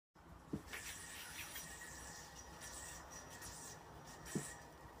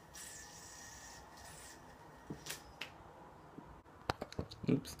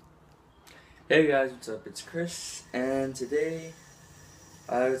Oops. Hey guys, what's up? It's Chris, and today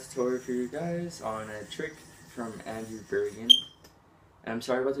I have a tutorial for you guys on a trick from Bergens. I'm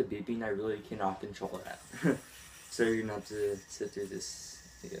sorry about the beeping, I really cannot control that. So you're gonna have to sit through this,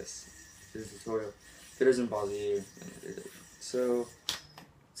 I guess, this tutorial. If it doesn't bother you, then it is. So,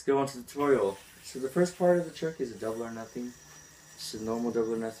 let's go on to the tutorial. So the first part of the trick is a double or nothing. Just a normal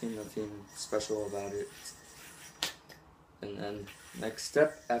double or nothing, nothing special about it. And then next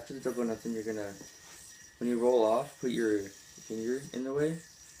step, after the double or nothing, you're gonna, when you roll off, put your finger in the way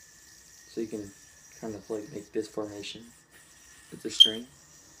so you can kind of like make this formation with the string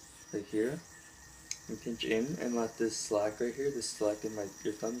right here. And pinch in and let this slack right here, this slack in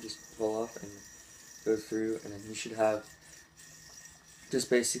your thumb just fall off and go through, and then you should have just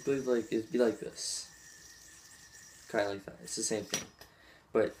basically like it'd be like this. Kind of like that. It's the same thing.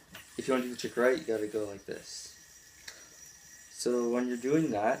 But if you want to do the trick right, you gotta go like this. So when you're doing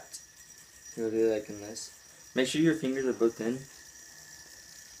that, you'll do like in this. Make sure your fingers are both in,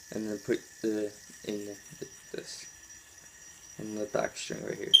 and then put this and the back string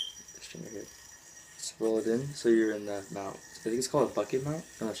right here. The string right here. Just roll it in so you're in the mount. I think it's called a bucket mount.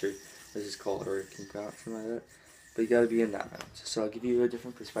 I'm not sure what it's called, or a kink mount, something like that. But you gotta be in that mount. So I'll give you a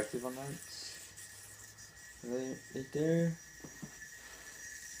different perspective on that. Right there.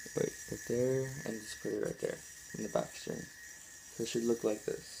 Wait, right there, and just put it right there in the back string. So it should look like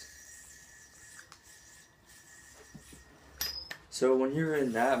this. So when you're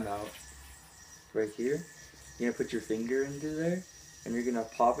in that mount, right here, you're gonna put your finger into there, and you're gonna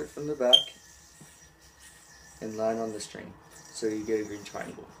pop it from the back and land on the string, so you get a green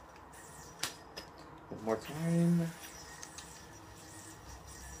triangle. One more time,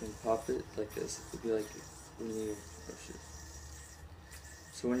 and pop it like this. It'll be like when you, oh shit.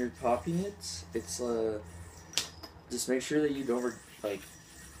 So when you're popping it, it's just make sure that you don't like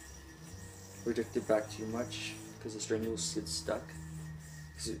reject it back too much, because the string will get stuck.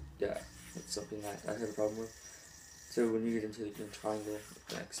 Yeah, that's something that I had a problem with. So when you get into the green triangle,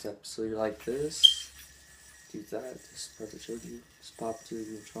 the next step, so you're like this, do that, this part I showed you, just pop to the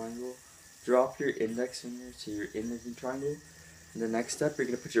green triangle, drop your index finger so you're in the green triangle, and the next step, you're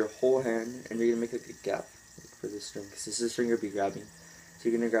going to put your whole hand, and you're going to make like a gap for this string, because this is the string you'll be grabbing. So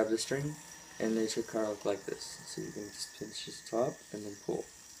you're going to grab the string, and they should kind of look like this. So you're going to just pinch this top, and then pull.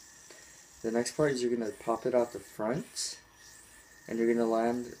 The next part is you're going to pop it out the front, and you're going to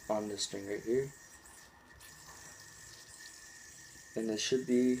land on this string right here. And there should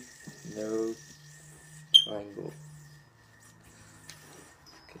be no triangle.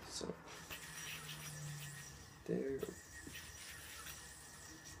 Okay, so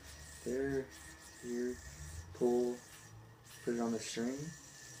there, here, pull, put it on the string,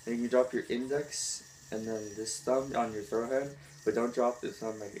 and you can drop your index and then this thumb on your throw hand, but don't drop the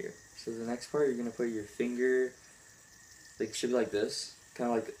thumb right here. So the next part, you're gonna put your finger, like should be like this, kind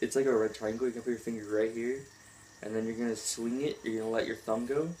of like it's like a red triangle. You can put your finger right here, and then you're gonna swing it. You're gonna let your thumb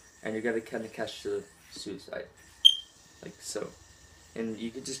go, and you're gonna kind of catch the suicide, like so. And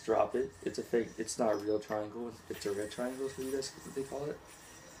you can just drop it. It's a fake. It's not a real triangle. It's a red triangle, is what they call it.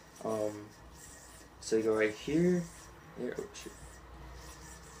 So you go right here. There. Oh shit.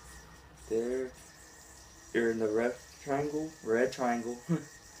 There. You're in the red triangle.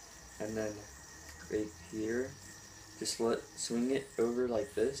 And then right here, just swing it over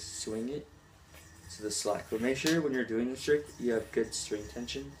like this. Swing it to the slack. But make sure when you're doing this trick, you have good string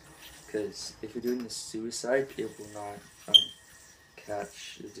tension, because if you're doing the suicide, it will not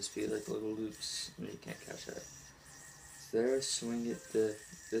catch. It'll just be like little loops, and you can't catch that. There, swing it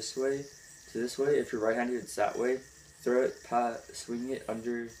this way to this way. If you're right-handed, it's that way. Throw it, swing it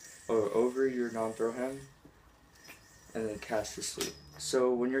under or over your non-throw hand, and then catch the loop.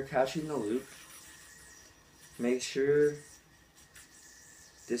 So when you're catching the loop, make sure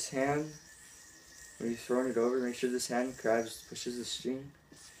this hand, when you're throwing it over, make sure this hand pushes the string.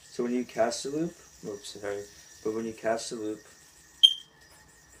 So when you catch the loop, oops, sorry, but when you catch the loop,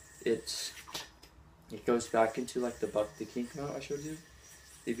 it goes back into like the kink mount I showed you.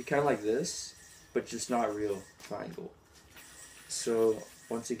 It'd be kind of like this, but just not a real triangle. So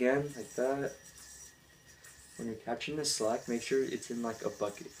once again, like that. When you're catching the slack, make sure it's in like a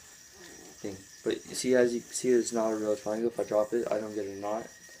bucket thing. But you see, as you see, it's not a real triangle. If I drop it, I don't get a knot.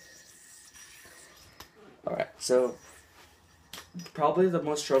 Alright, so probably the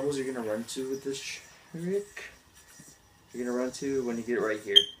most troubles you're gonna run into with this trick, you're gonna run into when you get right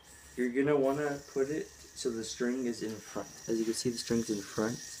here. You're gonna wanna put it so the string is in front. As you can see, the string's in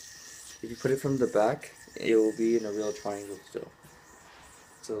front. If you put it from the back, it will be in a real triangle still.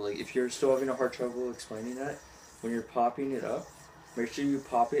 So like if you're still having a hard trouble explaining that, when you're popping it up, make sure you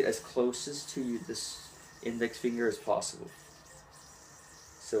pop it as closest to this index finger as possible,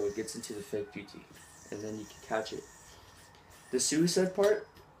 so it gets into the fake beauty, and then you can catch it. The suicide part,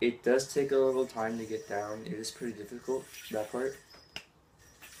 it does take a little time to get down. It is pretty difficult, that part.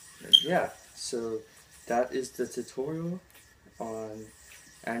 And yeah, so that is the tutorial on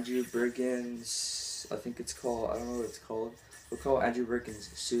Andrew Bergens, I think it's called, I don't know what it's called. We'll call Andrew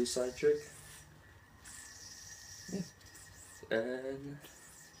Bergens suicide trick. Yeah. And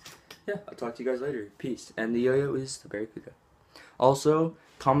yeah, I'll talk to you guys later. Peace. And the yo-yo is the Barracuda. Also,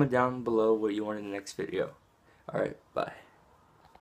 comment down below what you want in the next video. Alright, bye.